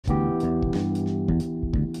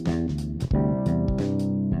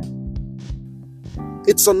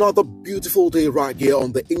It's another beautiful day right here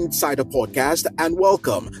on the Insider Podcast, and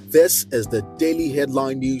welcome. This is the Daily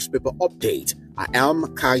Headline Newspaper Update. I am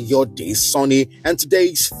Kayode Sonny, and today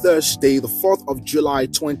is Thursday, the 4th of July,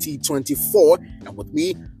 2024. And with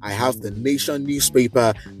me, I have the Nation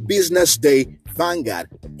newspaper, Business Day, Vanguard,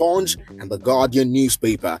 Punch, and the Guardian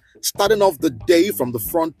newspaper. Starting off the day from the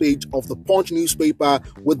front page of the Punch newspaper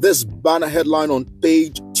with this banner headline on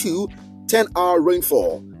page 2, 10-hour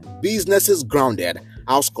rainfall. Businesses grounded.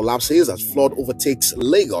 House collapses as flood overtakes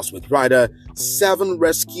Lagos with rider. 7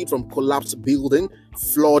 rescued from collapsed building.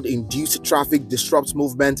 Flood-induced traffic disrupts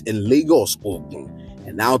movement in Lagos, Ogun.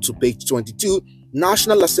 And now to page 22.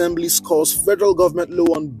 National Assembly scores federal government low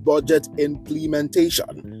on budget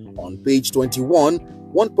implementation. On page 21,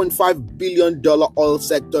 $1.5 billion oil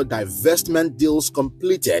sector divestment deals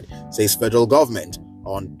completed, says federal government.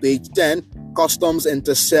 On page 10, Customs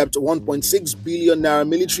intercept 1.6 billion naira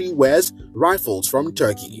military wares rifles from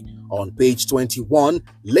Turkey. On page 21,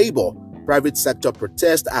 Labour, private sector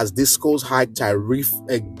protest as discos hike tariff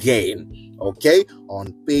again. Okay,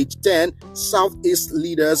 on page 10, Southeast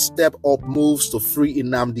leaders step up moves to free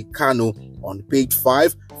Nnamdi Kanu. On page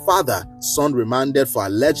 5, father, son remanded for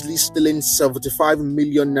allegedly stealing 75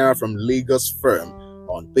 million naira from Lagos firm.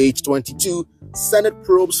 On page 22, Senate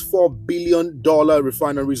probes $4 billion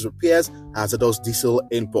refineries repairs as it does diesel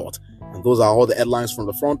import. And those are all the headlines from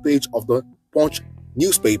the front page of the Punch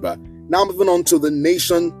newspaper. Now moving on to the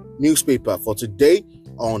Nation newspaper for today.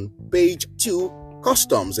 On page 2,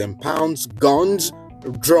 Customs impounds guns,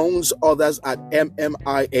 drones, others at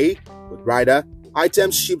MMIA with rider.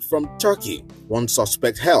 Items shipped from Turkey, 1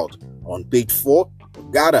 suspect held. On page 4,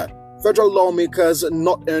 Ghana, federal lawmakers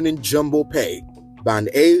not earning jumbo pay. Band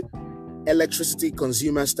A, electricity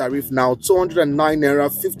consumers tariff now 209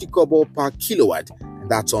 naira 50 kobo per kilowatt, and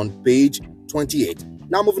that's on page 28.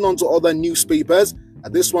 Now moving on to other newspapers,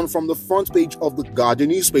 this one from the front page of the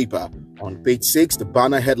Guardian newspaper. On page 6, the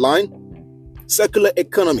banner headline, Circular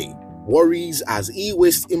Economy, worries as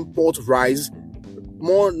e-waste import rise,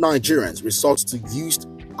 more Nigerians resort to used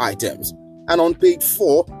items. And on page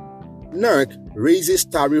 4, NERC raises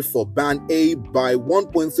tariff for Band A by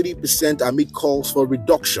 1.3% amid calls for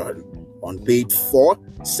reduction. On page 4,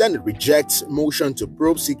 Senate rejects motion to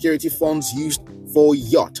probe security funds used for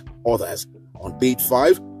yacht others. On page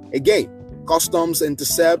 5, again, Customs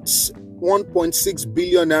intercepts 1.6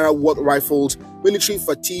 billion naira worth rifles, military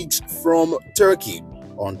fatigues from Turkey.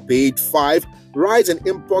 On page 5, rise in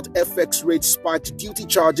import FX rate spiked duty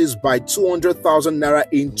charges by 200,000 naira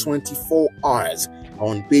in 24 hours.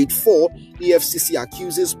 On page 4, EFCC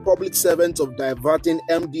accuses public servants of diverting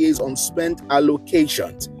MDA's unspent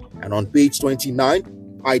allocations. And on page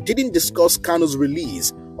 29, I didn't discuss Kanu's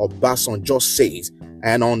release, Obasanjo says.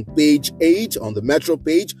 And on page 8, on the Metro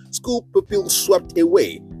page, school pupils swept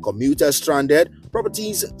away, commuters stranded,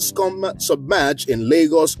 properties submerged in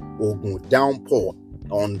Lagos, Ogun downpour.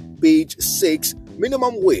 On page 6,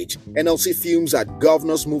 minimum wage, NLC fumes at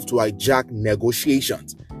governors move to hijack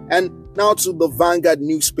negotiations. And now to the Vanguard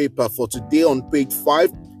newspaper for today on page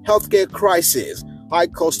 5, healthcare crisis. High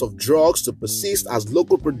cost of drugs to persist as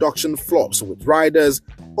local production flops with riders.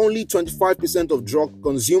 Only 25% of drug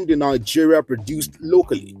consumed in Nigeria produced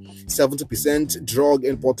locally. 70% drug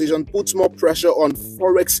importation puts more pressure on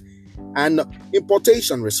forex and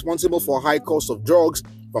importation responsible for high cost of drugs.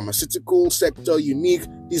 Pharmaceutical sector unique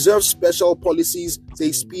deserves special policies,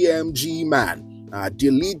 says PMG man.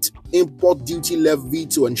 Delete import duty levy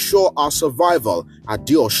to ensure our survival. At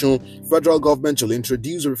Dioshun, federal government will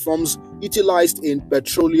introduce reforms utilized in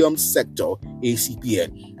petroleum sector,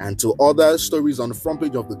 ACPN. And to other stories on the front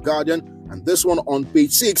page of The Guardian, and this one on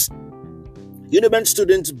page 6, Uniben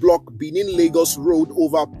students block Benin Lagos road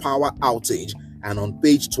over power outage. And on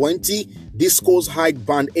page 20, Discos hike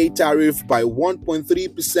Band A tariff by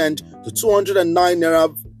 1.3% to 209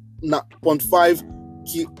 naira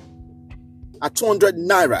 0.5 at 200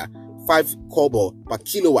 naira 5 kobo per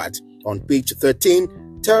kilowatt. On page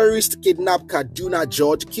 13, terrorist kidnap Kaduna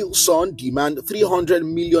judge, kill son, demand 300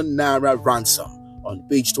 million naira ransom. On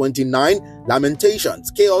page 29,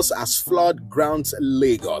 lamentations, chaos as flood grounds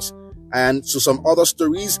Lagos. And to some other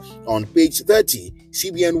stories, on page 30,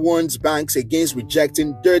 CBN warns banks against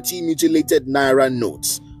rejecting dirty mutilated naira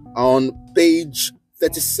notes. On page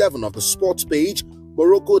 37 of the sports page,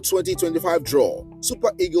 Morocco 2025 draw.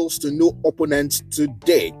 Super Eagles to no opponent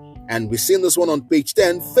today. And we've seen this one on page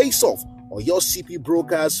 10. Face off or your CP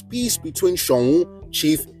brokers. Peace between Shaun,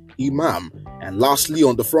 Chief Imam. And lastly,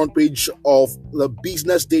 on the front page of the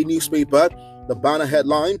Business Day newspaper, the banner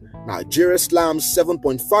headline, Nigeria slams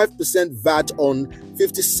 7.5% VAT on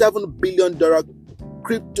 $57 billion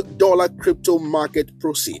crypto market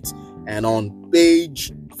proceeds. And on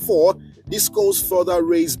page 4, Discos further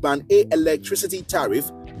raise ban A electricity tariff,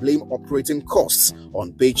 blame operating costs.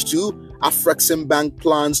 On page 2, Afreximbank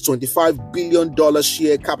plans $25 billion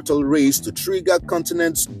share capital raise to trigger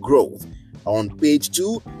continent's growth. On page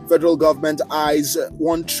 2, federal government eyes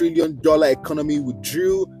 $1 trillion economy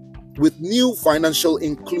with new financial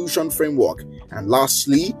inclusion framework. And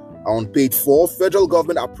lastly, on page 4, federal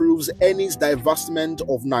government approves Eni's divestment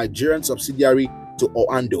of Nigerian subsidiary to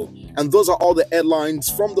Oando. And those are all the headlines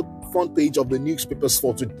from the front page of the newspapers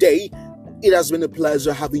for today. It has been a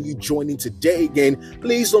pleasure having you joining today again.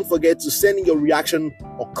 Please don't forget to send in your reaction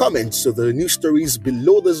or comments to the news stories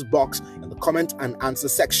below this box in the comment and answer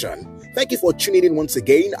section. Thank you for tuning in once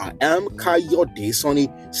again. I am Kayode Sonny.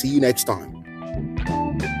 See you next time.